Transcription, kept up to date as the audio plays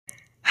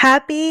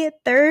Happy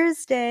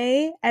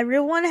Thursday.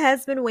 Everyone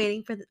has been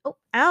waiting for this. Oh,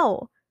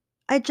 ow.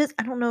 I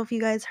don't know if you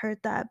guys heard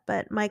that,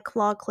 but my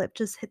claw clip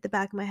just hit the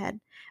back of my head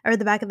or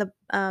the back of the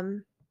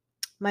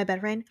my bed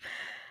frame.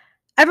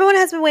 Everyone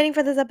has been waiting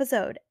for this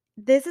episode.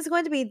 This is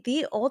going to be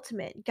the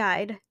ultimate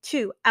guide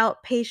to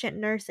outpatient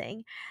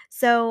nursing.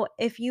 So,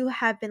 if you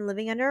have been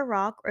living under a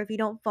rock or if you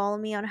don't follow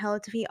me on Hello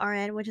Tiffy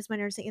RN, which is my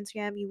nursing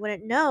Instagram, you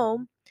wouldn't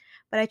know,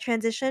 but I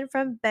transitioned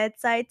from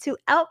bedside to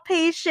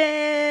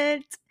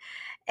outpatient.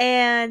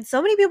 And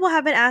so many people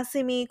have been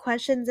asking me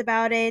questions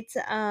about it.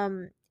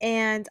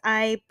 And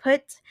I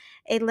put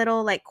a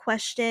little like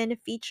question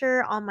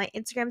feature on my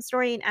Instagram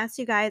story and asked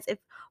you guys if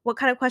what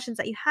kind of questions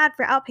that you had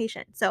for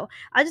outpatient. So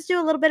I'll just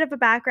do a little bit of a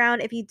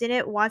background if you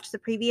didn't watch the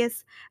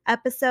previous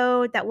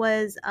episode that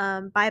was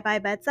Bye Bye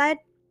Bedside.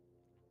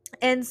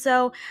 And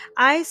so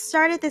I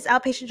started this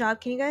outpatient job.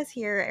 Can you guys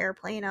hear an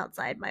airplane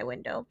outside my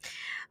window?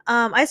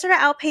 I started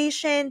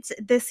outpatient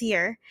this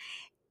year,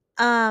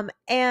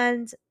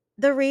 and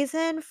the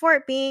reason for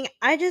it being,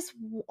 I just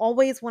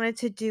always wanted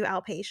to do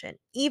outpatient.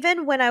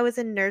 Even when I was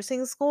in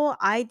nursing school,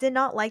 I did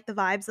not like the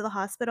vibes of the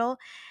hospital.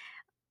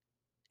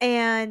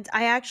 And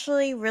I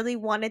actually really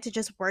wanted to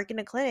just work in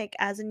a clinic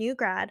as a new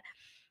grad,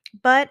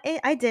 but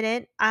I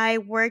didn't. I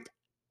worked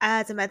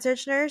as a med surg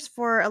nurse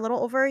for a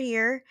little over a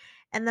year.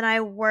 And then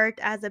I worked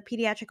as a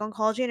pediatric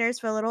oncology nurse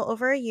for a little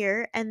over a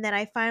year. And then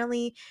I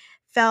finally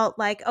felt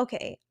like,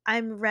 okay,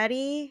 I'm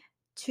ready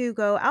to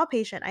go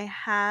outpatient. I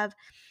have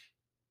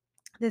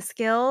the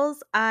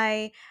skills.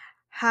 I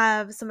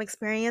have some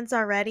experience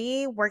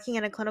already working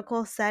in a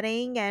clinical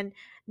setting and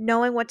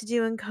knowing what to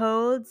do in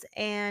codes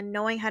and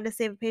knowing how to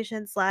save a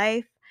patient's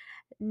life,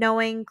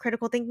 knowing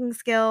critical thinking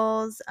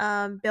skills,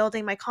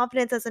 building my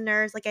confidence as a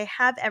nurse. Like I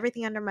have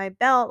everything under my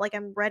belt. Like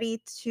I'm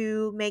ready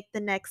to make the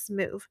next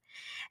move.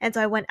 And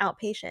so I went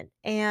outpatient.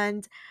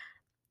 And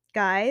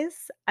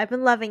guys, I've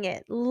been loving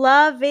it.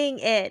 Loving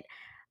it.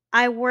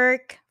 I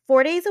work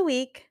 4 days a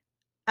week,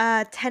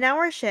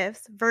 10-hour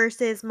shifts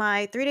versus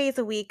my 3 days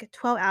a week,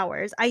 12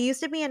 hours. I used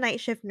to be a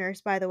night shift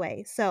nurse, by the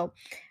way, so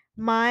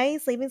my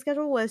sleeping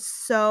schedule was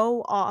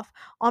so off.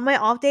 On my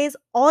off days,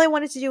 all I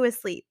wanted to do was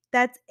sleep.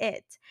 That's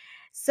it.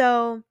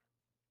 So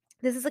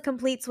this is a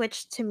complete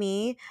switch to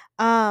me.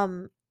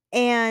 Um,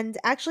 and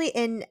actually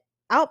in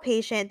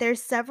outpatient,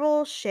 there's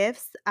several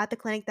shifts at the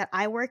clinic that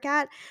I work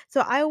at.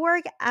 So I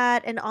work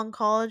at an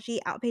oncology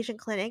outpatient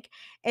clinic.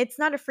 It's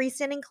not a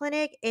freestanding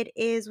clinic. It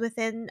is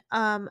within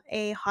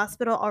a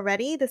hospital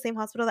already, the same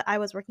hospital that I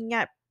was working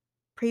at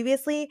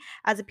previously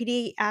as a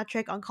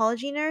pediatric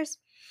oncology nurse.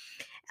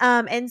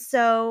 And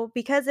so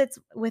because it's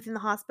within the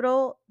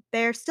hospital,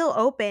 they're still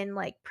open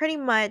like pretty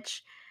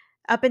much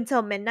up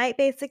until midnight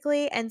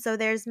basically, and so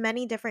there's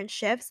many different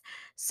shifts.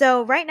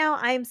 So right now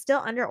I'm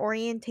still under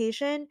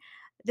orientation.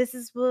 This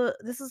is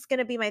going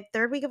to be my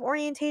 3rd week of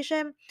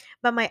orientation,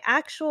 but my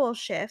actual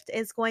shift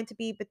is going to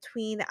be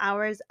between the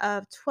hours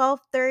of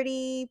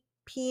 12:30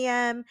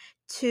 p.m.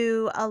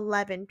 to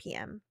 11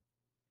 p.m.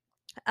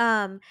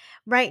 Um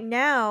right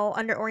now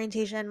under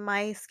orientation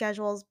my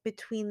schedule is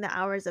between the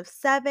hours of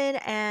 7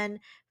 and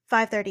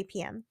 5:30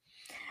 p.m.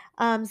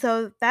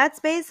 So that's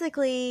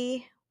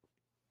basically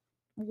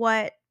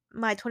what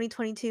my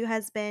 2022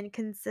 has been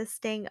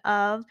consisting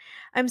of.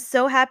 I'm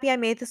so happy I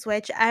made the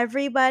switch.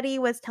 Everybody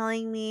was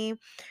telling me,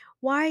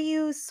 "Why are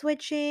you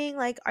switching?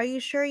 Like, are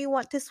you sure you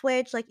want to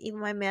switch?" Like, even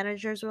my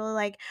managers were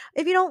like,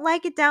 "If you don't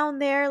like it down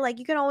there, like,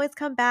 you can always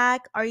come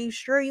back. Are you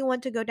sure you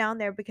want to go down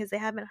there?" Because they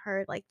haven't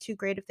heard like too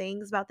great of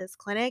things about this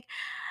clinic.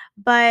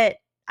 But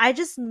I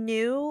just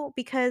knew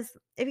because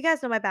if you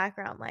guys know my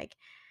background, like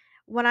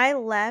when I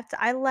left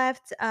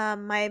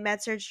my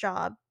med surg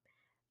job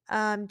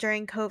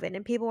during COVID,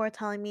 and people were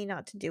telling me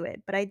not to do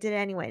it, but I did it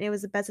anyway, and it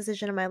was the best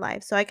decision of my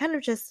life. So I kind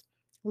of just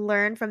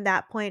learned from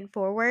that point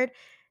forward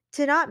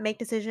to not make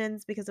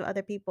decisions because of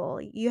other people.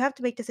 You have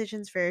to make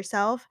decisions for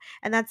yourself,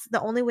 and that's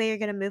the only way you're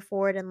going to move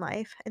forward in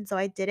life. And so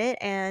I did it,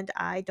 and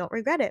I don't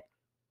regret it.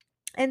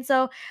 And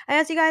so I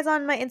asked you guys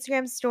on my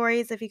Instagram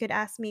stories if you could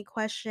ask me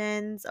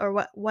questions or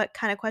what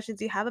kind of questions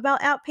you have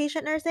about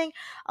outpatient nursing.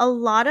 A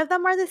lot of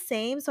them are the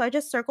same, so I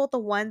just circled the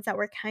ones that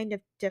were kind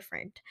of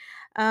different.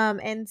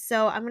 And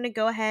so I'm going to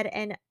go ahead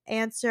and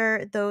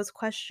answer those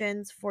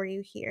questions for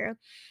you here.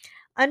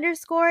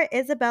 Underscore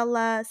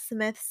Isabella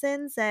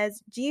Smithson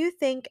says, "Do you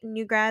think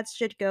new grads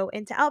should go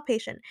into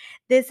outpatient?"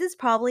 This is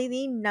probably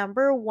the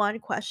number one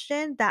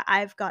question that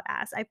I've got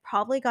asked. I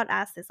probably got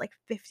asked this like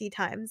 50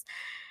 times.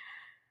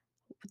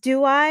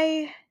 Do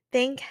I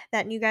think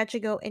that new grad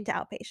should go into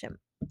outpatient?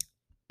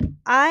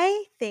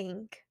 I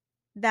think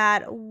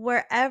that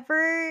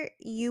wherever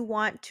you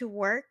want to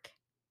work,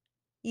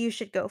 you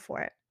should go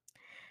for it.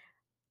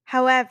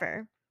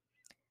 However,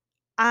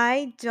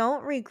 I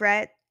don't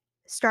regret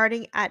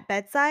starting at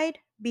bedside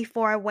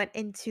before I went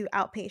into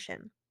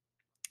outpatient.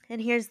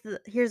 And here's the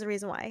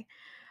reason why.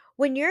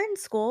 When you're in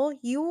school,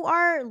 you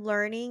are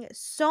learning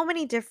so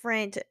many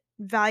different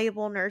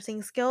valuable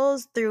nursing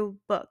skills through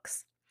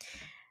books.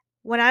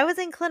 When I was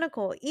in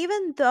clinical,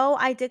 even though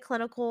I did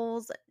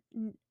clinicals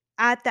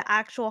at the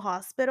actual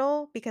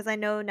hospital, because I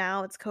know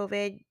now it's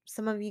COVID,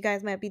 some of you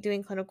guys might be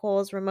doing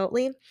clinicals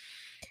remotely.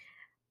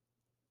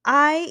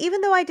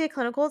 Even though I did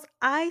clinicals,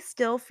 I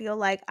still feel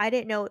like I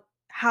didn't know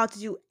how to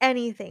do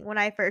anything when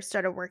I first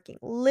started working.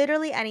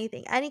 Literally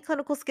anything. Any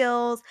clinical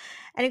skills,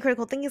 any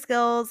critical thinking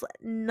skills,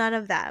 none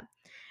of that.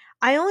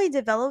 I only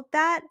developed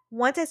that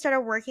once I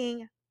started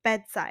working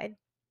bedside.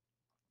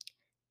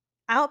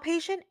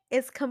 Outpatient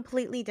is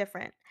completely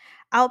different.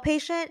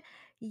 Outpatient,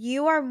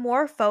 you are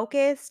more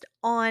focused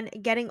on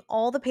getting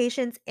all the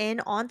patients in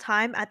on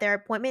time at their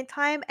appointment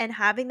time and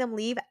having them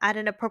leave at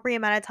an appropriate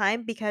amount of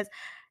time, because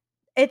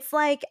it's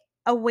like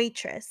a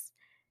waitress.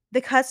 The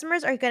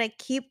customers are gonna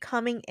keep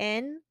coming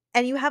in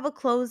and you have a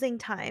closing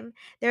time.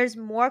 There's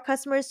more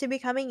customers to be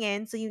coming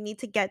in, so you need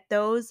to get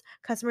those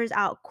customers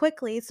out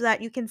quickly so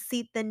that you can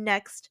seat the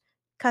next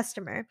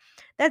customer.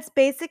 That's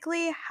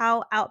basically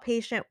how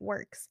outpatient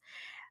works.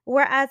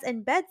 Whereas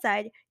in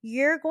bedside,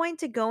 you're going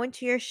to go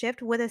into your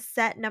shift with a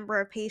set number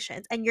of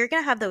patients and you're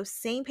going to have those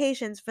same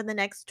patients for the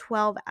next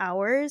 12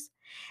 hours.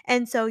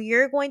 And so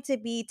you're going to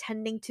be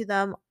tending to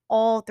them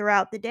all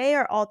throughout the day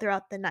or all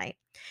throughout the night.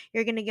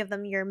 You're going to give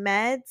them their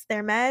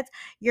meds.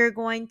 You're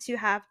going to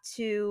have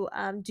to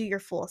do your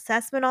full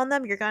assessment on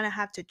them. You're going to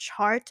have to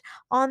chart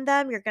on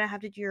them. You're going to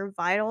have to do your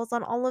vitals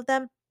on all of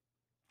them.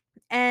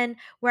 And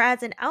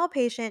whereas an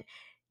outpatient,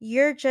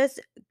 you're just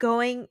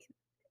going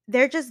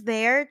they're just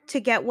there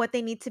to get what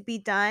they need to be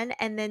done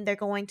and then they're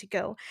going to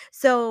go.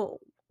 So,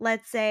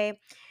 let's say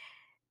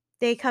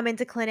they come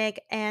into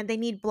clinic and they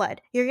need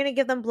blood. You're going to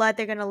give them blood,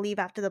 they're going to leave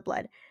after the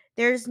blood.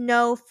 There's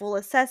no full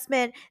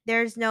assessment.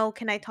 There's no,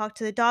 can I talk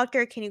to the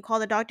doctor? Can you call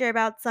the doctor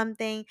about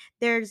something?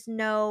 There's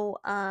no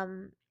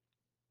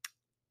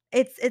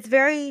it's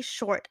very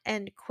short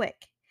and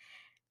quick.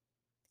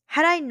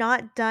 Had I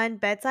not done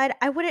bedside,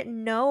 I wouldn't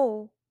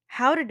know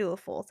how to do a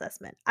full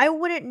assessment. I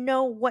wouldn't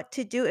know what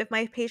to do if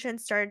my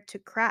patient started to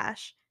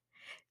crash,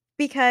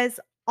 because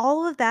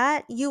all of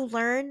that you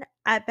learn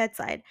at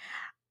bedside.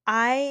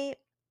 I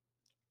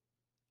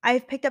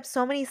I've picked up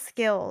so many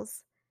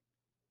skills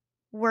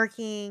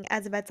working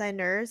as a bedside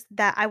nurse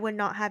that I would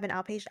not have an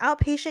outpatient.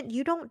 Outpatient,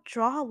 you don't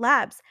draw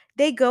labs.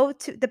 They go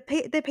to the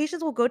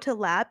patients will go to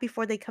lab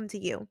before they come to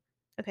you.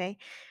 Okay?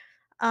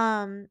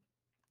 Um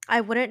I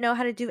wouldn't know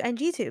how to do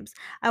NG tubes.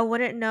 I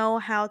wouldn't know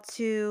how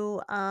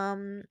to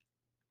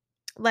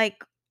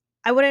like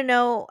I wouldn't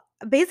know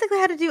basically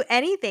how to do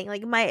anything.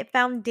 Like my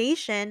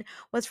foundation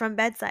was from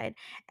bedside.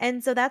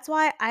 And so that's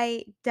why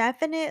I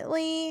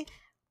definitely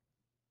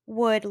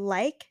would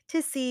like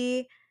to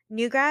see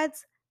new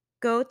grads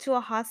go to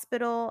a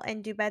hospital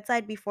and do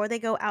bedside before they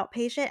go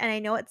outpatient. And I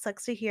know it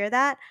sucks to hear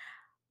that,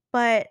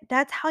 but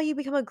that's how you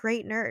become a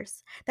great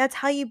nurse. That's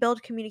how you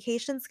build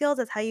communication skills.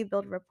 That's how you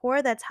build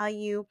rapport. That's how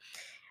you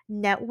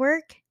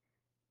network,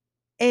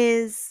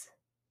 is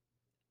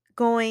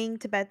going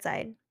to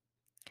bedside.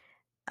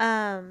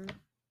 Um,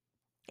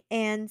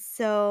 and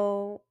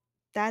so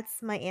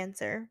that's my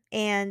answer.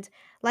 And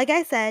like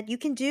I said, you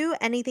can do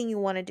anything you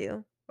want to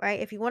do, right?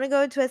 If you want to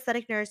go into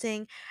aesthetic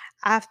nursing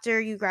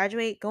after you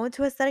graduate, go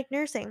into aesthetic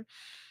nursing.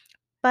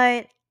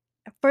 But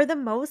for the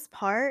most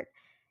part,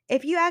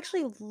 if you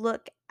actually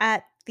look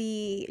at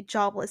the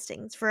job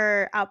listings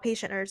for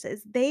outpatient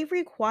nurses, they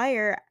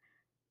require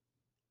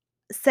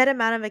set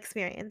amount of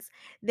experience.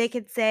 They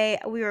could say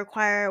we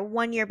require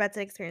 1 year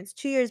bedside experience,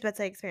 2 years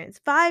bedside experience,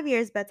 5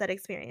 years bedside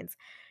experience.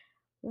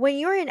 When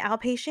you're an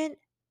outpatient,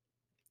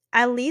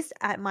 at least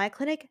at my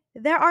clinic,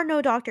 there are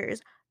no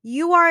doctors.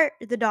 You are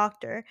the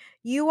doctor.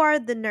 You are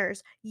the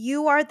nurse.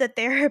 You are the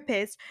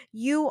therapist.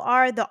 You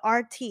are the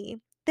RT.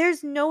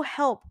 There's no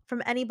help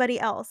from anybody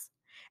else.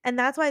 And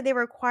that's why they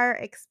require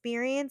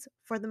experience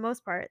for the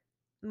most part.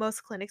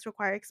 Most clinics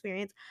require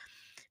experience,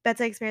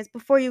 bedside experience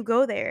before you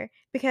go there,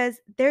 because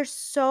there's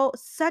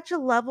such a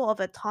level of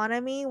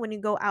autonomy when you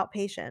go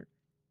outpatient.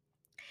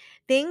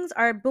 Things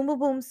are boom boom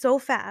boom so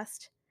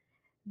fast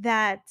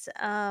that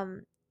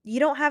you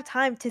don't have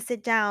time to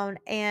sit down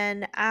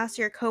and ask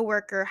your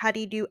coworker, how do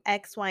you do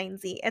X, Y, and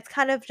Z? It's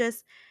kind of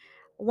just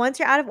once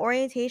you're out of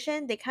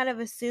orientation, they kind of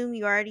assume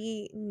you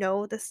already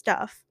know the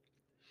stuff.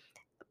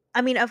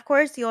 I mean, of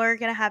course, you're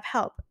gonna have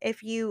help.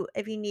 If you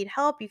need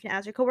help, you can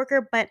ask your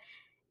coworker, but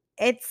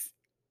it's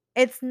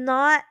it's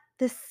not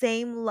the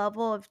same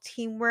level of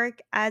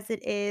teamwork as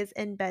it is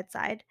in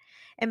bedside.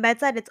 In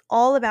bedside, it's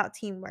all about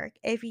teamwork.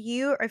 If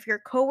your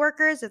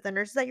coworkers, if the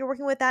nurses that you're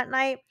working with that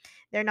night,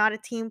 they're not a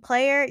team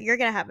player, you're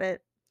gonna have a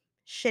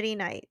shitty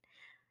night.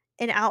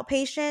 In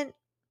outpatient,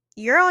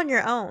 you're on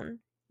your own.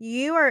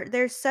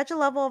 There's such a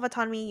level of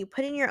autonomy. You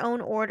put in your own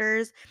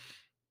orders,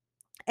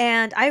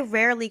 and I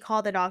rarely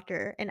call the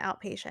doctor in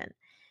outpatient.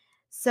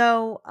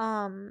 So,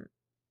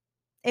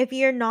 if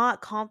you're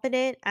not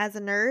confident as a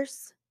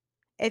nurse,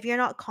 if you're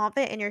not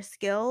confident in your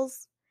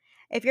skills,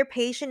 if your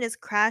patient is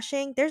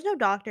crashing, there's no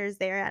doctors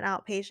there at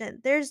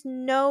outpatient. There's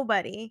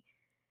nobody.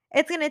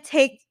 It's going to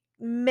take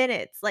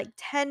minutes, like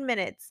 10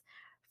 minutes,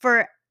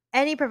 for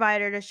any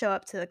provider to show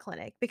up to the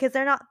clinic because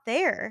they're not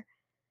there.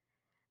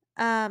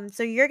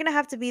 So you're going to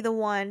have to be the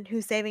one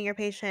who's saving your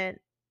patient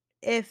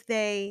if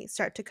they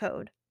start to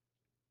code.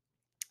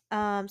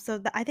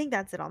 I think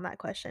that's it on that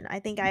question. I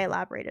think I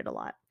elaborated a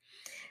lot.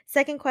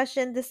 Second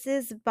question, this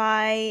is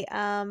by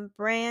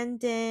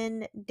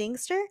Brandon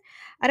Dingster.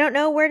 I don't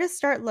know where to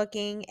start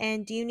looking,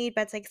 and do you need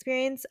bedside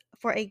experience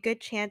for a good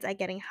chance at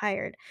getting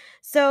hired?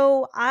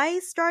 So I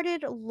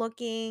started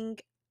looking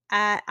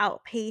at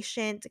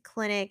outpatient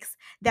clinics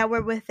that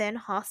were within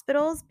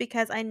hospitals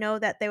because I know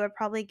that they would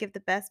probably give the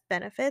best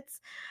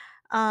benefits.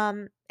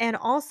 And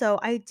also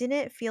I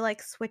didn't feel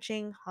like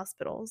switching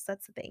hospitals.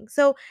 That's the thing.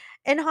 So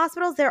in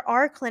hospitals, there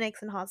are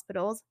clinics in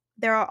hospitals.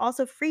 There are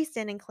also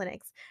freestanding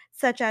clinics,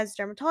 such as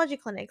dermatology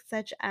clinics,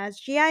 such as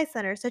GI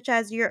centers, such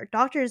as your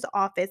doctor's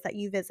office that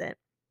you visit.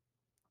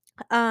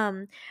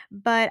 Um,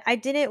 but I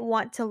didn't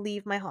want to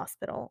leave my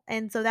hospital.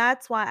 And so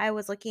that's why I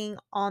was looking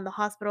on the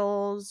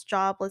hospital's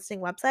job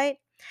listing website.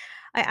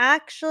 I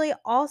actually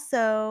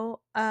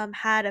also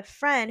had a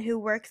friend who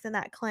works in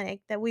that clinic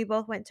that we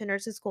both went to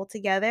nursing school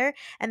together,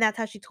 and that's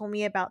how she told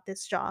me about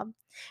this job.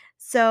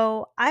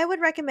 So I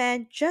would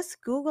recommend just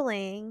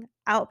Googling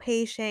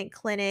outpatient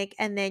clinic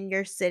and then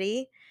your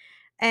city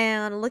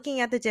and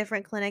looking at the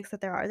different clinics that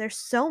there are. There's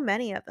so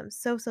many of them,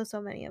 so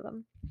many of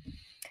them.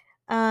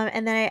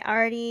 And then I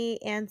already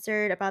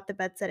answered about the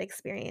bedside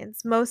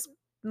experience.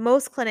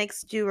 Most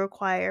clinics do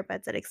require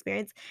bedside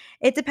experience.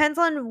 It depends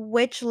on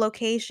which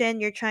location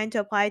you're trying to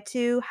apply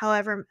to,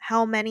 however,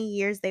 how many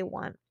years they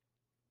want.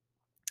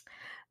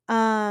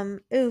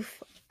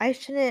 Oof, I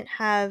shouldn't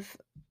have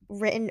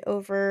written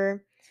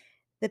over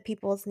the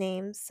people's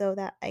names so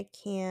I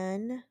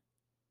can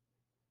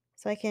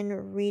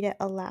read it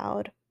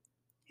aloud.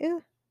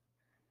 Ooh,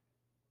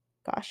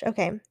 gosh.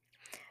 Okay.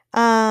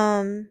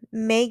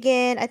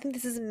 Megan, I think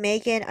this is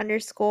Megan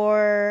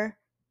underscore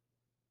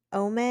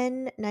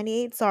Omen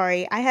 98.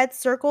 Sorry. I had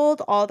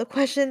circled all the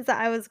questions that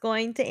I was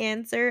going to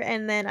answer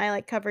and then I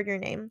like covered your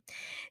name.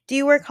 Do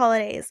you work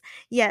holidays?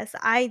 Yes,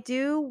 I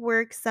do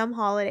work some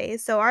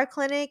holidays. So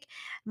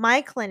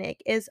my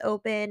clinic is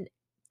open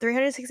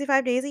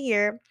 365 days a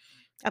year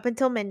up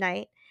until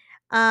midnight.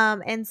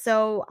 And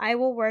so I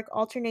will work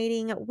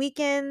alternating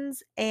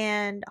weekends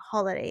and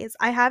holidays.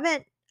 I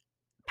haven't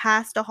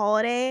passed a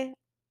holiday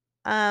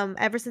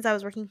ever since I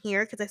was working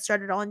here because I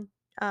started on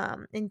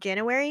in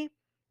January.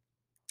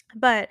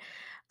 But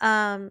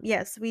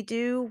yes, we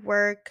do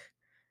work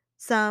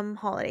some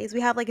holidays.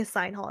 We have like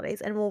assigned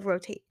holidays and we'll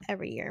rotate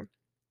every year.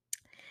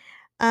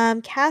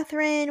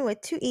 Catherine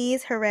with two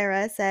E's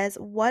Herrera says,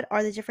 "What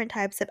are the different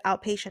types of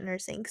outpatient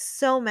nursing?"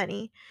 So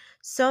many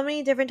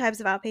different types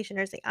of outpatient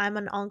nursing. I'm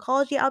an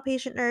oncology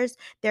outpatient nurse.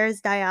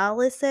 There's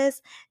dialysis.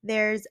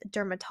 There's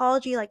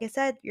dermatology. Like I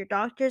said, your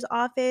doctor's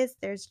office.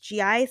 There's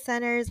GI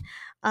centers.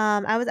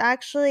 I was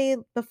actually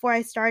before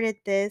I started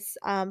this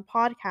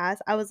podcast,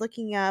 I was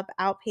looking up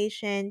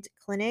outpatient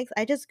clinics.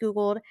 I just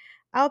Googled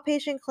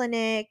outpatient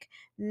clinic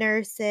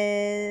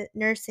nursing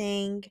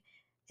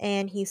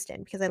and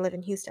Houston because I live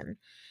in Houston.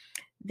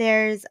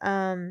 There's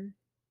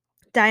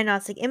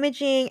diagnostic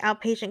imaging,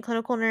 outpatient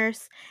clinical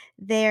nurse.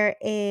 There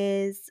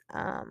is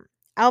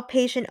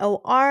outpatient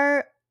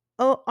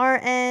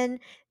ORN.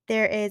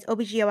 There is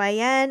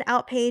OBGYN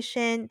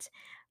outpatient.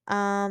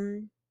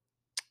 Um,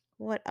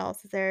 what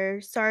else is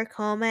there?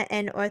 Sarcoma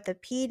and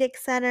orthopedic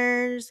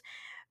centers,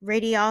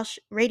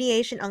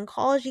 radiation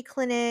oncology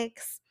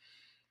clinics,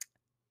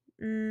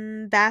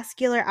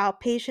 vascular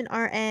outpatient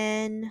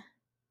RN,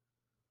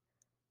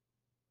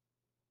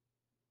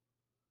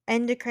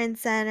 endocrine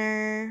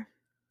center,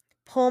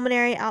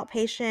 pulmonary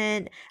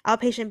outpatient,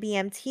 outpatient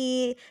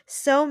BMT,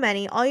 so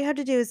many. All you have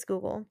to do is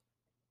Google.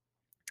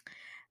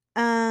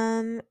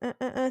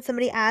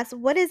 Somebody asked,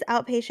 "What is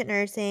outpatient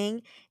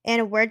nursing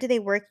and where do they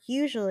work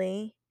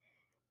usually?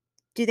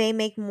 Do they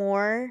make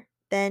more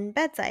than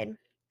bedside?"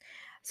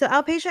 So,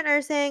 outpatient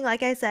nursing,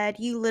 like I said,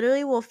 you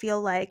literally will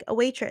feel like a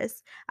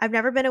waitress. I've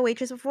never been a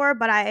waitress before,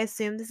 but I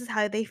assume this is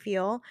how they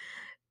feel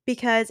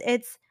because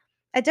it's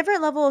a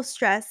different level of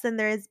stress than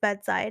there is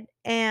bedside.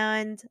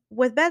 And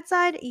with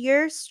bedside,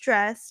 you're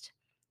stressed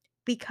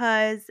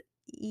because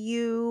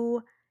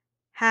you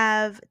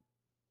have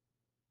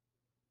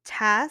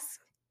tasks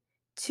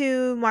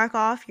to mark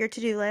off your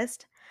to-do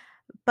list,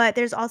 but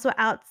there's also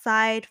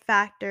outside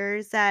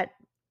factors that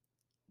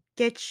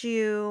get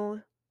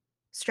you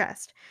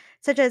stressed,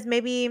 such as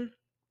maybe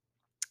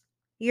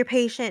your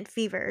patient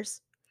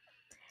fevers.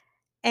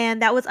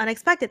 And that was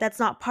unexpected. That's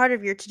not part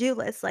of your to-do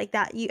list. Like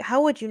that, you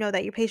how would you know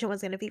that your patient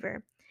was going to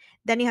fever?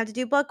 Then you have to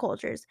do blood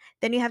cultures.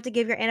 Then you have to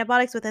give your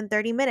antibiotics within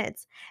 30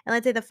 minutes. And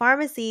let's say the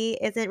pharmacy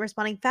isn't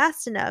responding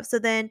fast enough. So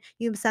then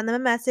you send them a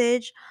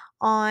message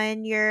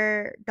on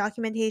your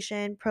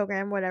documentation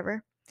program,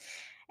 whatever,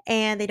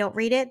 and they don't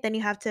read it. Then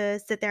you have to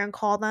sit there and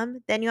call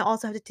them. Then you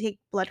also have to take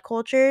blood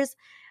cultures.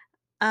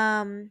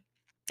 Um,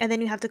 and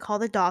then you have to call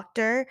the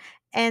doctor.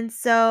 And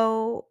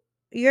so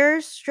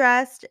you're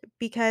stressed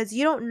because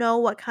you don't know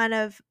what kind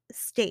of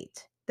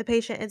state the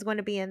patient is going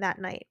to be in that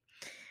night.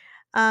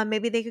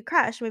 Maybe they could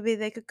crash, maybe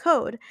they could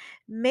code.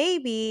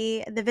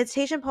 Maybe the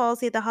visitation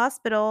policy at the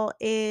hospital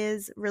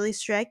is really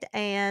strict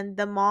and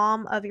the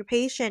mom of your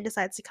patient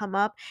decides to come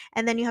up,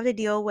 and then you have to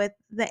deal with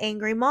the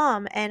angry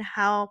mom and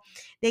how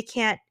they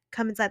can't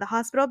come inside the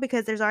hospital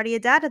because there's already a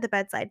dad at the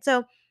bedside.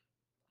 So,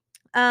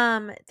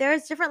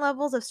 there's different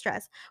levels of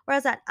stress.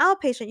 Whereas at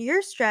outpatient,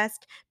 you're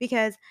stressed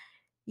because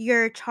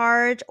your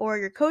charge or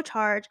your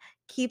co-charge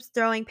keeps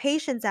throwing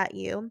patients at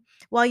you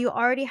while you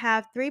already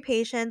have 3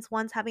 patients.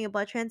 One's having a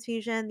blood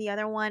transfusion, the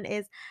other one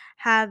is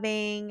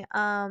having,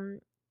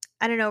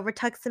 I don't know,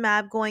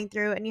 rituximab going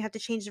through, and you have to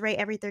change the rate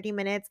every 30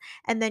 minutes,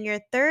 and then your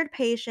 3rd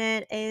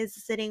patient is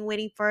sitting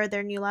waiting for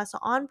their Neulasta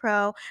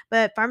Onpro,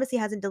 but pharmacy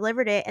hasn't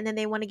delivered it, and then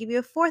they wanna give you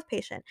a 4th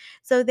patient.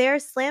 So they're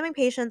slamming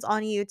patients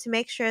on you to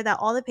make sure that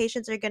all the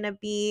patients are gonna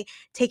be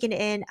taken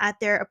in at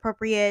their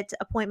appropriate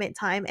appointment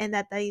time and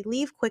that they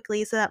leave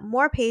quickly so that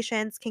more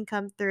patients can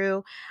come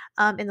through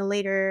in the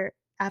later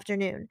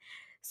afternoon.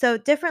 So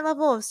different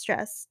level of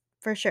stress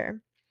for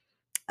sure.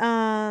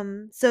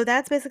 So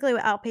that's basically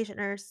what outpatient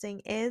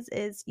nursing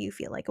is you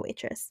feel like a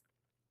waitress.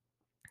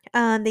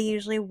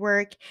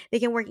 They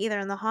can work either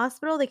in the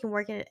hospital, they can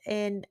work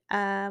in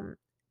a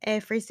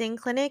freestanding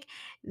clinic.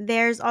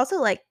 There's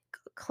also like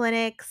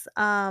clinics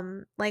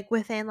like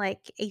within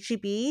like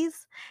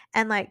HEBs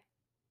and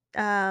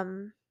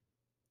um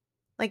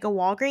like a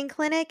Walgreen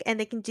clinic, and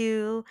they can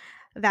do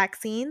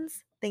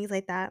vaccines, things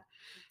like that.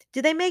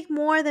 Do they make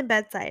more than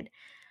bedside?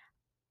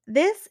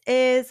 This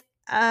is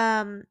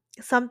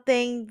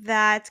something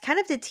that kind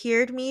of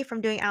deterred me from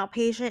doing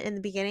outpatient in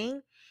the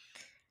beginning.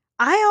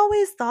 I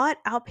always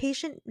thought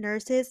outpatient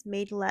nurses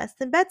made less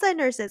than bedside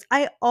nurses.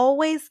 I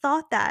always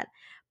thought that.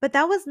 But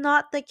that was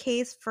not the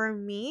case for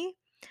me.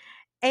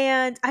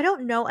 And I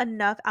don't know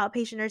enough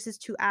outpatient nurses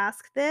to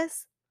ask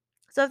this.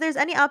 So if there's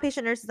any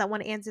outpatient nurses that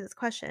want to answer this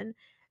question,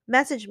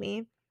 message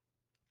me.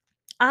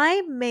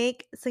 I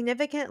make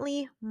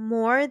significantly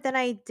more than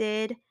I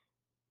did,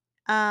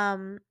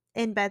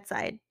 in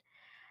bedside.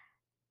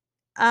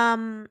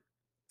 Um,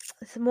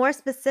 More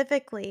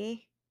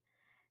specifically,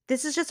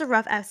 this is just a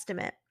rough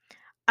estimate.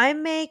 I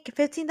make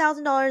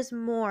 $15,000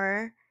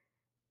 more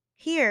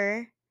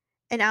here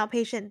in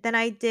outpatient than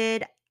I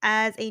did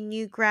as a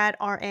new grad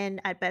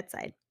RN at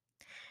bedside.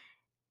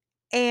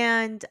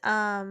 And,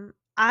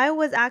 I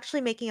was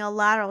actually making a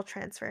lateral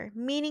transfer,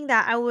 meaning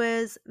that I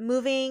was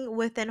moving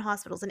within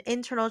hospitals, an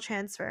internal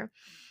transfer.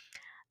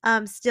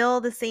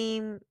 Still the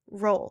same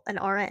role, an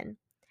RN.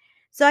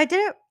 So I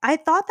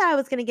thought that I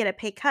was gonna get a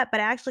pay cut, but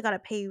I actually got a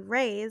pay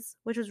raise,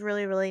 which was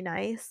really, really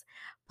nice.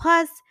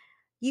 Plus,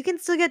 you can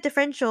still get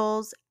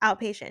differentials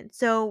outpatient.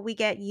 So we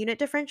get unit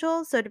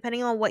differentials. So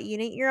depending on what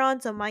unit you're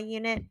on, so my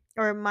unit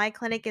or my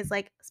clinic is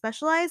like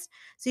specialized.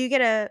 So you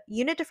get a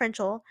unit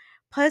differential,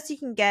 plus you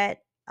can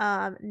get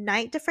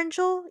night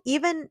differential,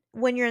 even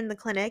when you're in the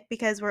clinic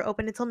because we're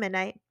open until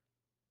midnight.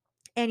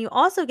 And you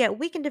also get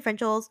weekend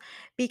differentials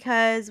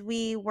because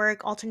we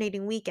work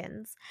alternating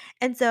weekends.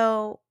 And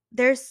so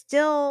there's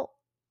still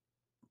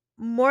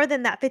more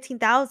than that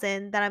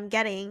 15,000 that I'm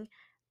getting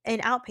in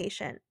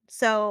outpatient.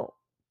 So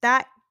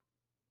that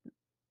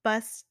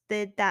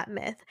busted that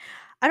myth.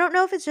 I don't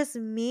know if it's just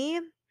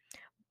me,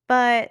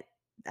 but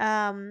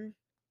um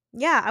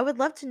yeah, I would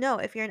love to know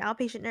if you're an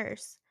outpatient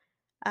nurse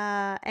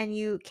and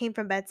you came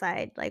from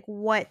bedside, like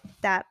what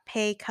that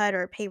pay cut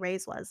or pay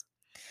raise was.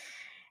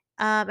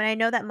 And I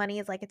know that money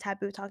is like a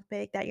taboo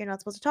topic that you're not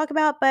supposed to talk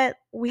about, but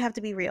we have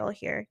to be real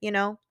here, you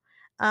know?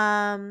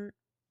 Um,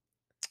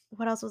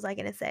 what else was I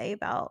gonna say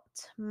about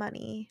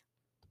money?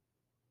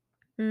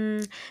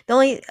 The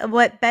only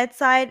what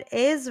bedside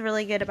is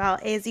really good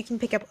about is you can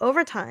pick up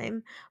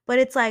overtime, but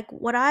it's like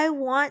what I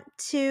want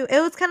to it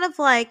was kind of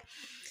like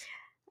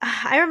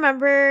I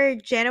remember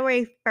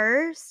January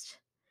 1st.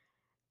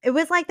 It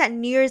was like that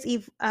New Year's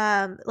Eve,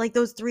 like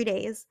those 3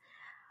 days.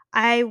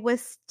 I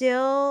was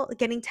still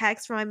getting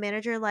texts from my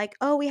manager like,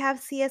 "Oh, we have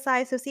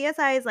CSI." So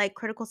CSI is like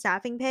critical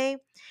staffing pay.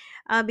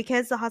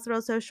 Because the hospital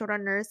is so short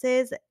on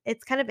nurses,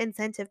 it's kind of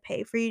incentive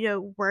pay for you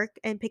to work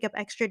and pick up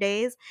extra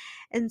days.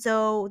 And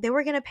so they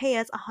were gonna pay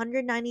us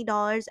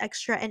 $190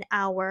 extra an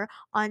hour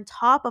on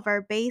top of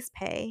our base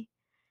pay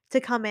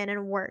to come in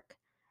and work.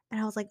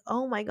 And I was like,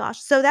 "Oh my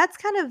gosh." So that's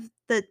kind of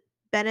the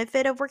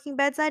benefit of working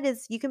bedside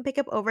is you can pick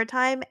up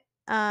overtime.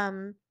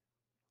 Um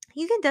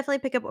you can definitely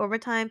pick up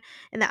overtime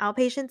in the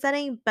outpatient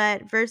setting,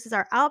 but versus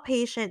our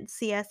outpatient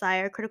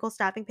CSI, our critical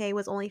staffing pay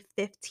was only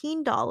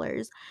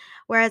 $15,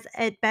 whereas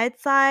at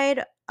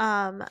bedside,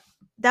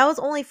 that was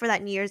only for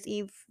that New Year's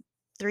Eve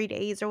 3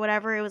 days or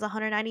whatever, it was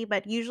 190,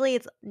 but usually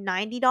it's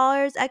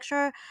 $90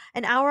 extra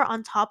an hour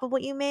on top of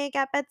what you make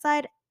at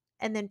bedside,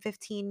 and then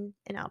 15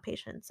 in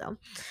outpatient, so,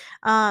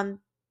 um,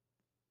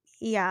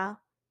 yeah.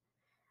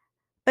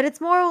 But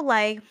it's more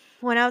like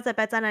when I was at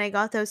bedside and I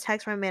got those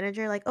texts from my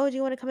manager like, "Oh, do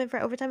you wanna come in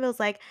for overtime?" It was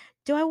like,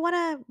 "Do I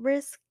wanna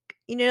risk"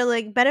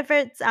 like,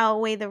 benefits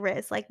outweigh the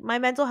risk. Like, my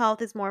mental health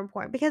is more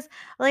important because,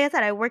 like I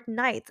said, I worked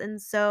nights,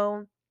 and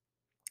so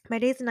my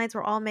days and nights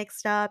were all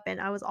mixed up,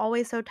 and I was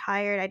always so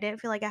tired. I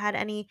didn't feel like I had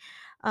any,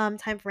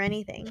 time for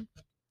anything.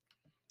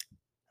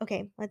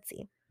 Okay, let's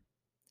see.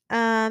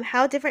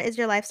 How different is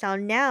your lifestyle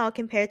now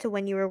compared to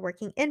when you were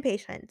working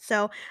inpatient?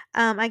 So,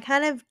 I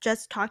kind of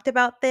just talked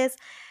about this.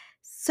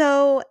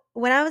 So,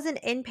 when I was an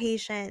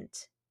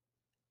inpatient,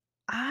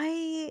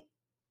 I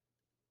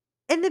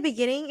in the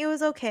beginning it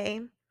was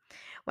okay.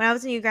 When I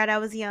was a new grad, I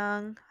was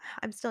young.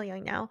 I'm still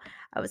young now.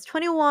 I was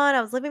 21.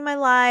 I was living my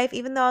life.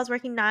 Even though I was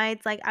working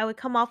nights, like I would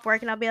come off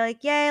work and I'll be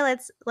like, "Yay,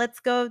 let's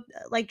go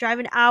like drive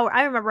an hour."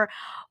 I remember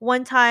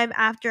one time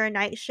after a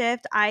night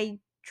shift, I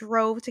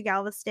drove to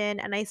Galveston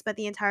and I spent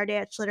the entire day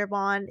at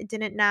Schlitterbahn,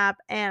 didn't nap,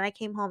 and I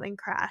came home and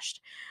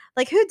crashed.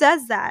 Like who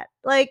does that?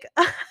 Like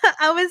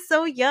I was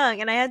so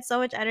young and I had so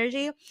much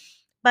energy,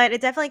 but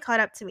it definitely caught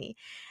up to me.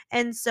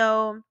 And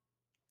so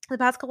the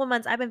past couple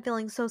months I've been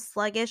feeling so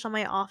sluggish on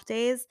my off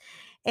days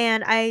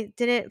and I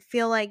didn't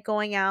feel like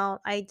going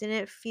out. I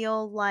didn't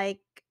feel like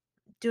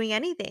doing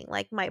anything.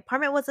 Like my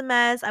apartment was a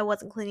mess. I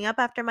wasn't cleaning up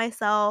after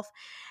myself.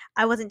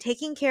 I wasn't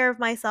taking care of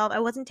myself. I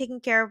wasn't taking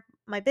care of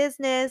my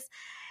business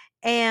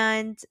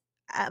and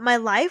my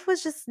life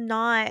was just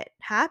not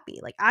happy.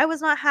 Like I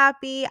was not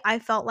happy. I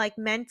felt like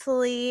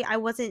mentally I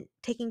wasn't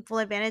taking full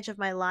advantage of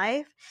my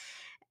life.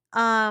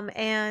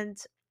 And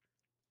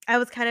I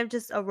was kind of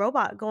just a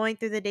robot going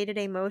through the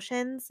day-to-day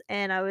motions,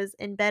 and I was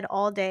in bed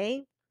all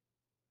day.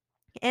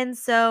 And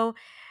so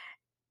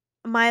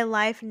my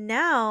life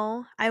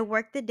now, I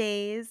work the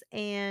days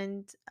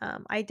and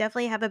I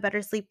definitely have a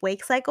better sleep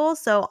wake cycle.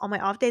 So on my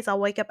off days, I'll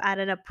wake up at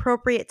an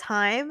appropriate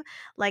time,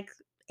 like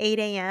 8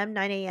 a.m.,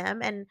 9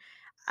 a.m. And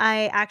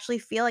I actually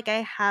feel like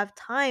I have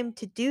time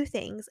to do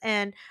things.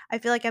 And I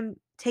feel like I'm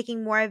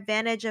taking more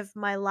advantage of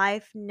my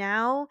life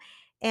now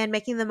and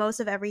making the most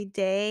of every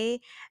day.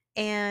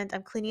 And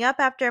I'm cleaning up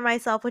after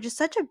myself, which is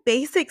such a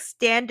basic,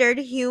 standard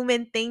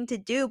human thing to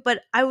do.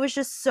 But I was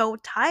just so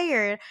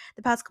tired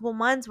the past couple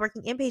months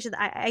working inpatient.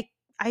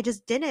 I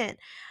just didn't.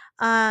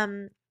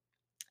 Um,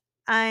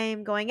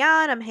 I'm going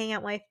out, I'm hanging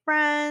out with my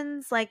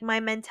friends. Like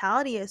my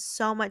mentality is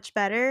so much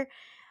better.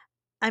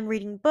 I'm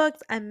reading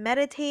books, I'm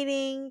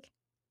meditating,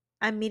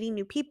 I'm meeting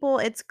new people.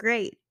 It's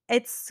great.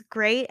 It's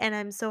great and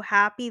I'm so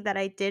happy that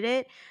I did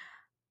it.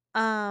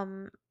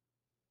 Um,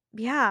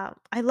 yeah,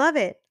 I love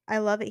it. I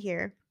love it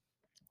here.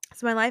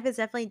 So my life is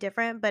definitely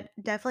different, but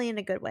definitely in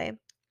a good way.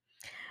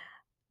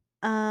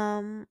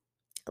 Um,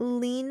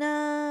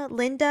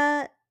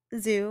 Linda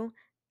Zoo,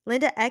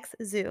 Linda X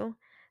Zoo.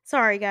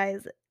 Sorry,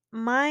 guys.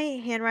 My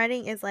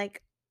handwriting is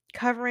like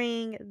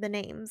covering the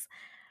names.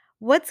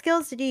 What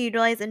skills did you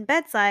utilize in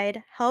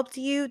bedside helped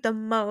you the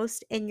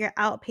most in your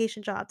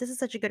outpatient job? This is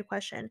such a good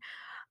question.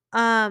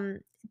 Um,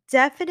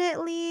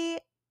 Definitely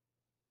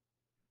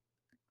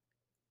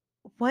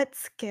what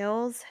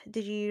skills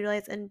did you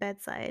utilize in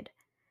bedside?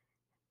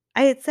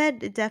 I had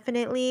said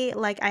definitely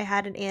like I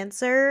had an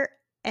answer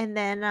and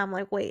then I'm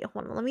like, wait,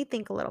 hold on, let me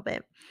think a little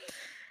bit.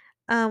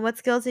 What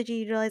skills did you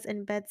utilize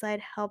in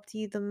bedside helped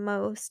you the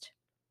most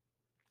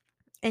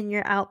in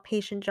your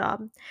outpatient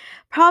job?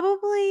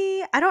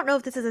 Probably, I don't know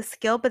if this is a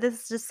skill, but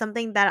this is just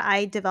something that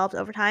I developed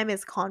over time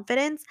is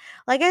confidence.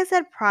 Like I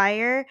said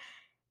prior,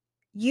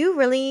 you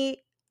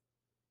really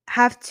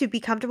have to be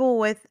comfortable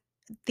with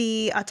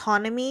the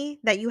autonomy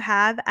that you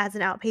have as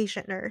an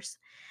outpatient nurse.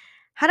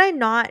 Had I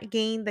not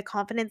gained the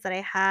confidence that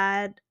I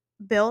had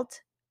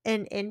built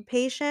in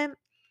inpatient,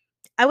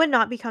 I would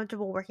not be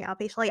comfortable working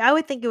outpatient. Like, I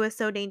would think it was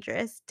so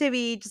dangerous to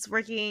be just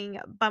working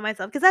by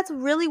myself because that's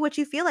really what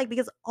you feel like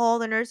because all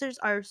the nurses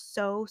are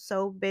so,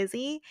 so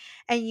busy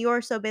and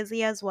you're so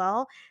busy as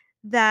well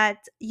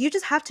that you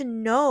just have to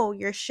know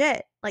your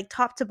shit, like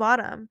top to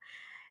bottom.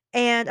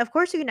 And of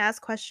course, you can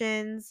ask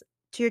questions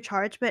to your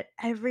charge, but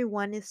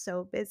everyone is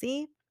so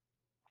busy.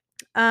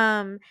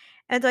 Um,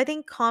 and so I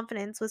think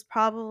confidence was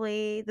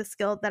probably the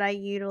skill that I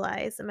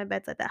utilized in my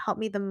bedside that helped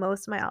me the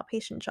most in my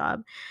outpatient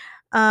job.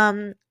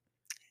 Um,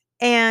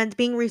 and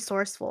being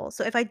resourceful.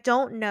 So if I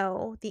don't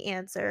know the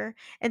answer,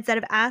 instead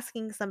of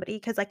asking somebody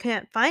because I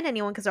can't find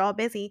anyone because they're all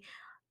busy,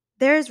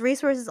 there's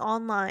resources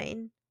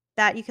online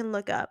that you can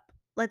look up.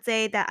 Let's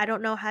say that I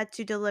don't know how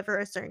to deliver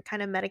a certain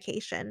kind of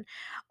medication,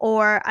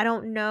 or I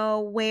don't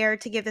know where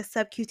to give a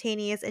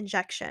subcutaneous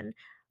injection.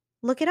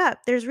 Look it up.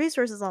 There's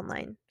resources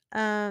online.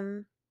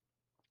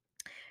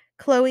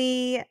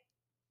 Chloe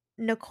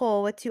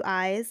Nicole with 2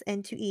 I's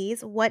and 2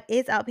 E's. What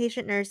is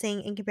outpatient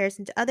nursing in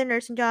comparison to other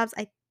nursing jobs?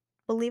 I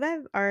believe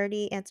I've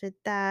already answered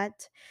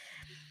that.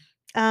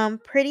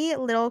 Pretty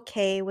Little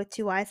K with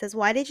 2 Y's says,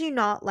 "Why did you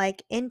not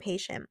like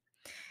inpatient?"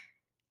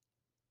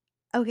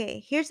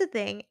 Okay, here's the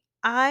thing.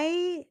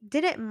 I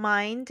didn't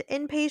mind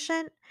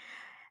inpatient.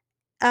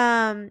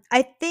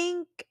 I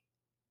think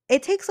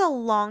it takes a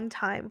long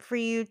time for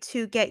you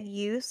to get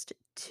used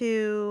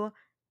to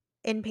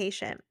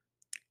inpatient.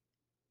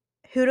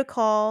 Who to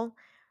call,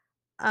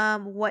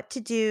 what to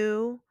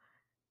do,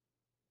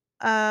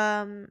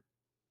 um,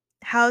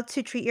 how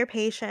to treat your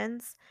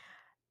patients.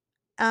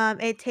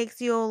 It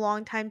takes you a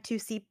long time to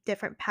see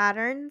different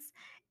patterns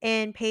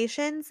in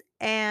patients.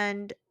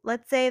 And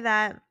let's say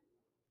that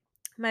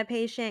my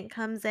patient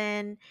comes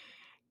in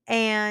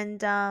and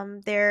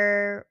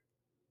their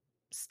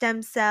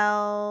stem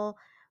cell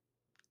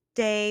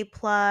day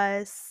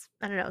plus,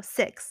 I don't know,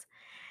 6,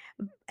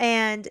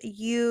 and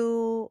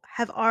you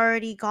have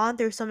already gone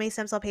through so many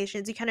stem cell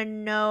patients, you kinda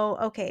know,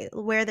 okay,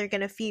 where they're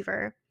gonna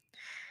fever.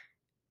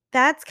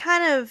 That's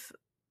kind of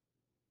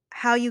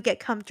how you get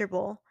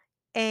comfortable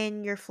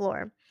in your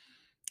floor.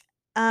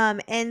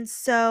 And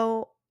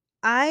so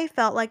I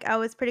felt like I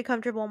was pretty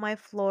comfortable on my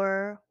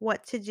floor,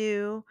 what to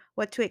do,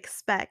 what to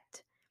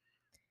expect.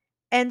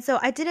 And so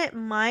I didn't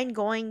mind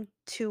going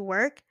to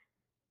work.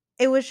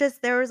 It was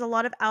just there was a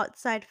lot of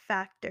outside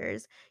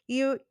factors.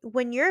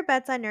 When you're a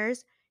bedside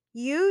nurse,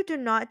 you do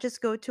not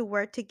just go to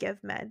work to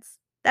give meds.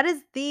 That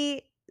is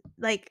the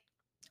like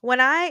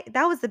when I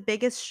that was the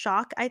biggest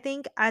shock I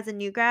think as a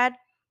new grad,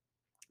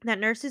 that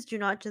nurses do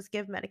not just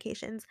give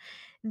medications.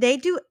 They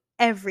do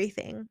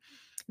everything.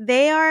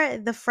 They are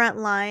the front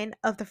line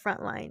of the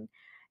front line.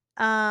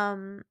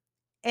 Um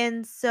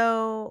and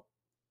so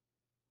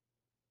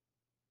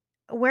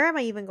where am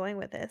I even going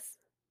with this?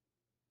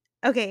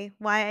 Okay,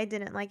 why I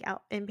didn't like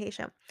out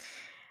inpatient.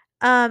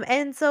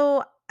 And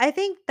so I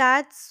think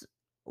that's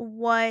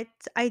what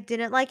I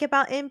didn't like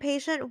about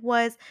inpatient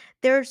was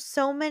there's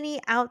so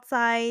many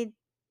outside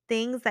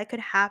things that could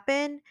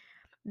happen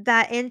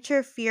that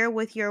interfere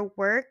with your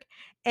work,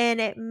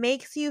 and it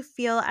makes you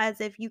feel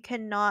as if you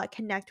cannot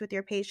connect with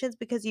your patients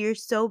because you're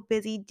so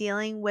busy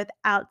dealing with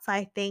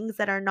outside things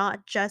that are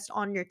not just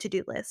on your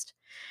to-do list.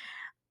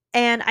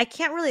 And I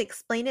can't really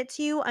explain it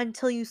to you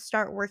until you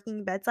start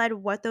working bedside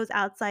what those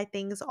outside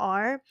things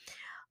are.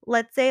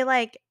 Let's say,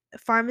 like,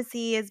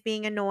 pharmacy is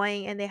being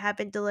annoying and they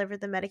haven't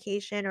delivered the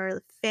medication, or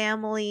the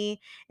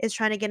family is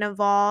trying to get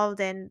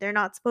involved and they're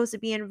not supposed to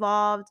be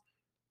involved,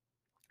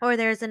 or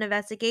there's an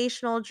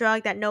investigational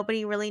drug that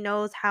nobody really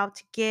knows how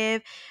to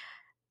give.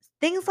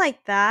 Things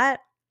like that,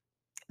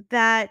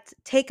 that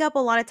take up a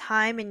lot of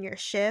time in your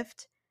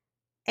shift,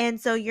 and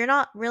so you're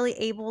not really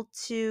able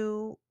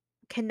to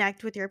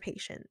connect with your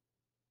patient.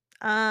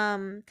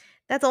 Um,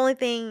 that's the only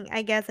thing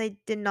I guess I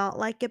did not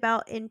like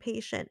about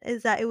inpatient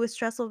is that it was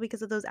stressful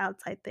because of those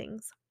outside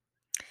things.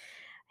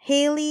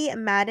 Haley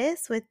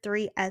Mattis with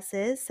 3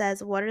 S's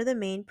says, "What are the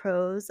main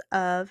pros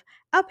of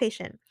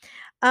outpatient?"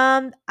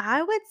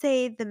 I would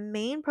say the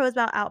main pros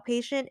about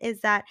outpatient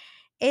is that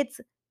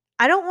it's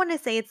I don't wanna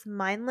say it's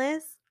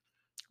mindless,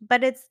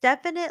 but it's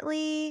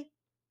definitely,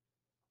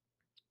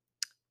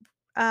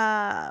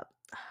 uh,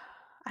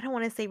 I don't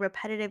wanna say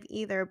repetitive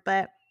either,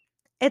 but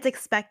it's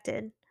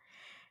expected.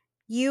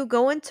 You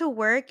go into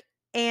work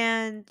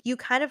and you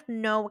kind of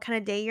know what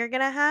kinda day you're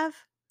gonna have,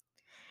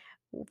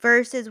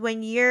 versus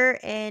when you're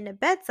in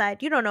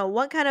bedside, you don't know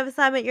what kind of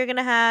assignment you're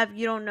gonna have,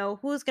 you don't know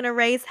who's gonna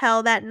raise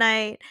hell that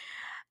night,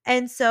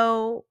 and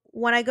so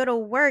when I go to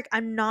work,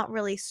 I'm not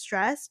really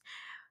stressed,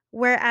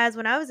 whereas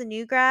when I was a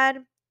new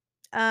grad,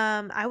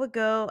 I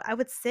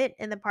would sit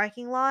in the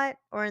parking lot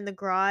or in the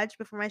garage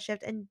before my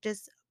shift and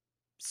just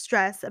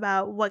stress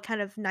about what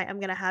kind of night I'm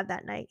gonna have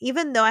that night,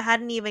 even though I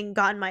hadn't even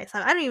gotten my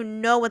assignment. I don't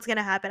even know what's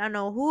gonna happen. I don't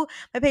know who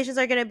my patients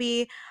are gonna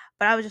be,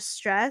 but I was just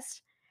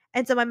stressed.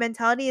 And so my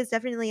mentality is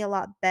definitely a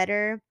lot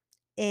better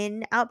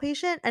in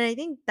outpatient. And I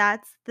think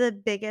that's the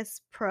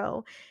biggest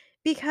pro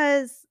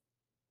because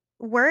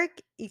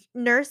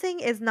nursing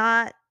is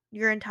not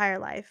your entire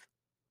life.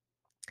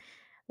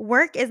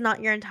 Work is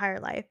not your entire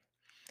life.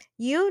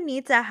 You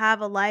need to have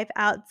a life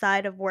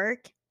outside of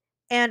work.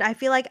 And I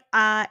feel like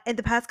in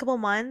the past couple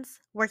months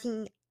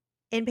working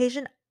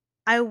inpatient,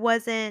 I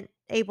wasn't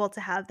able to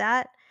have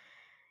that.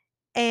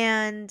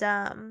 And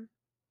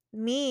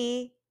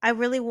I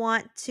really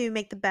want to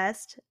make the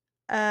best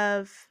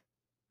of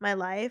my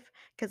life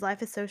because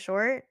life is so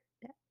short.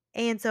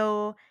 And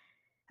so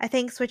I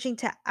think switching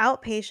to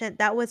outpatient,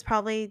 that was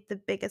probably the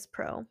biggest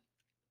pro.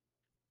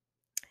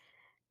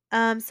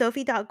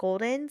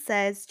 Sophie.golden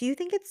says, "Do you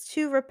think it's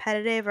too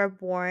repetitive or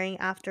boring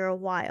after a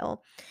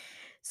while?"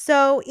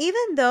 So,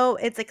 even though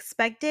it's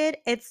expected,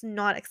 it's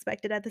not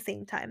expected at the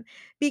same time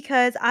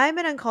because I'm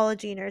an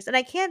oncology nurse and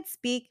I can't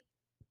speak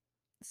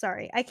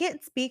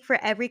for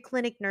every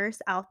clinic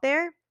nurse out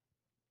there,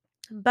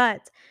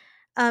 but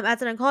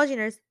as an oncology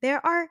nurse,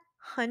 there are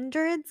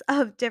hundreds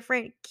of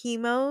different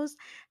chemos,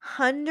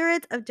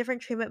 hundreds of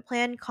different treatment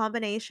plan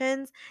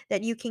combinations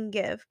that you can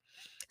give.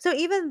 So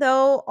even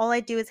though all I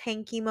do is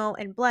hang chemo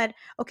and blood,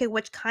 okay,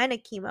 which kind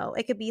of chemo?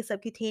 It could be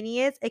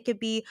subcutaneous, it could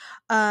be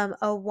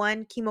a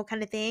one chemo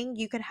kind of thing.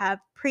 You could have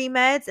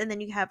pre-meds and then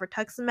you have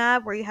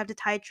rituximab where you have to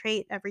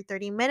titrate every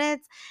 30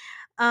 minutes.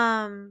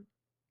 Um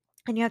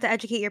and you have to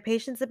educate your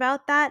patients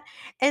about that.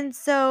 And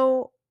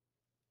so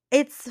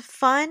it's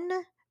fun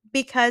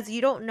because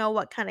you don't know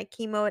what kind of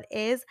chemo it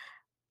is.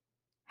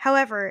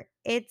 However,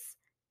 it's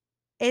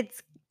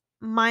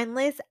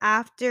mindless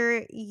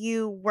after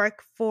you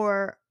work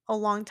for a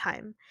long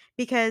time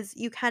because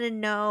you kind of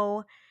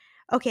know,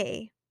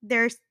 okay,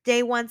 there's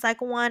day 1,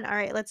 cycle 1. All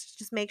right, let's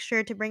just make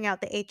sure to bring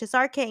out the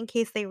HSR kit in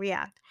case they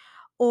react.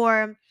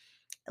 Or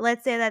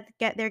let's say that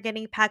they're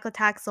getting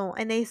paclitaxel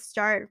and they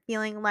start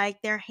feeling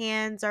like their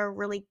hands are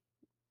really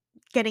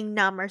getting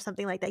numb or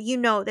something like that. You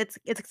know, it's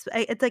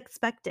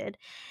expected.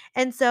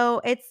 And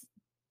so it's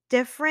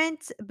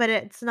different, but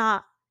it's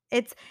not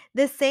It's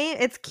the same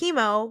it's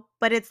chemo,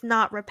 but it's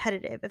not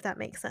repetitive, if that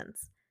makes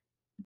sense.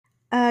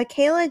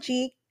 Kayla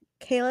G.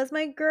 Kayla's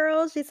my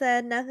girl. She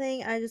said,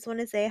 "Nothing. I just want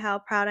to say how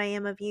proud I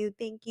am of you.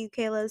 Thank you,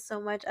 Kayla, so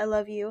much. I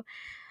love you."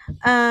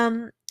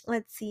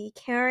 Let's see.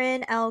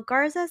 Karen L.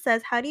 Garza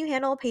says, "How do you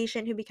handle a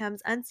patient who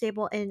becomes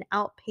unstable in an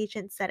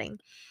outpatient setting?"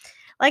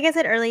 Like I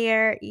said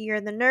earlier, you're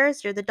the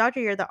nurse, you're the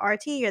doctor, you're the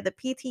RT, you're the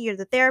PT, you're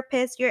the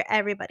therapist, you're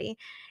everybody.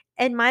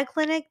 In my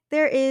clinic,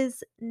 there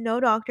is no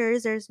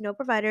doctors, there's no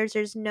providers,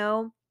 there's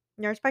no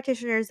nurse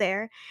practitioners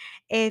there.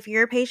 If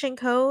your patient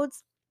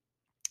codes,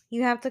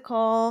 you have to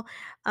call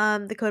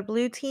the Code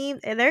Blue team,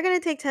 and they're going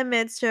to take 10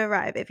 minutes to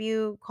arrive. If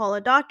you call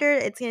a doctor,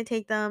 it's going to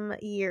take them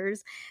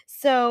years.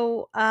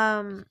 So,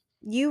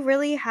 you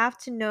really have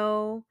to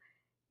know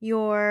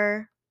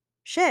your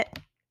shit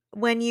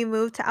when you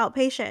move to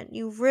outpatient.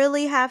 You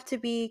really have to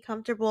be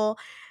comfortable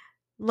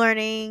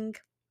learning,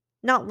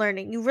 not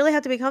learning, you really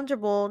have to be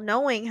comfortable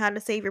knowing how to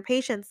save your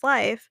patient's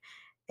life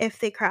if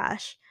they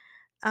crash.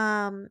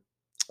 Um,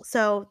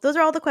 so those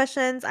are all the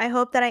questions. I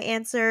hope that I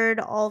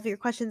answered all of your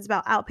questions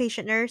about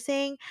outpatient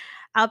nursing.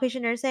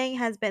 Outpatient nursing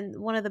has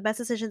been one of the best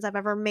decisions I've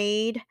ever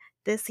made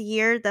this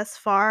year thus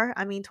far.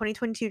 I mean,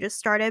 2022 just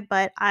started,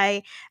 but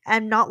I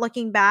am not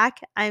looking back.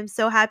 I'm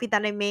so happy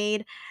that I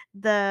made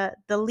the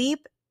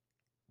leap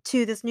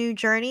to this new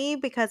journey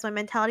because my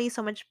mentality is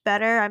so much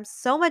better. I'm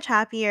so much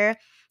happier.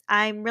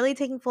 I'm really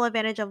taking full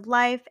advantage of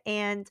life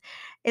and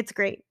it's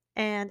great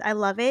and I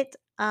love it.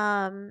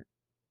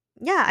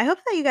 Yeah, I hope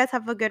that you guys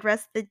have a good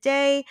rest of the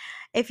day.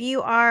 If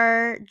you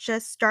are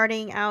just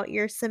starting out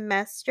your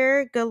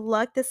semester, good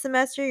luck this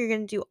semester. You're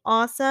going to do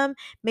awesome.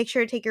 Make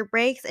sure to take your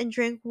breaks and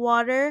drink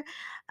water.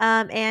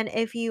 And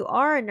if you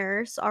are a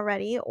nurse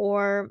already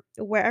or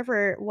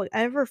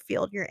whatever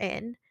field you're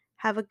in,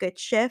 have a good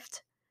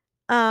shift.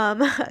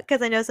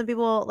 Because I know some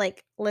people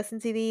like listen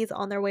to these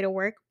on their way to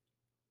work.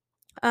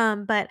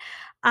 But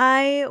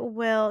I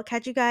will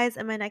catch you guys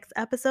in my next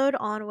episode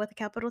on With a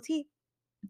Capital T.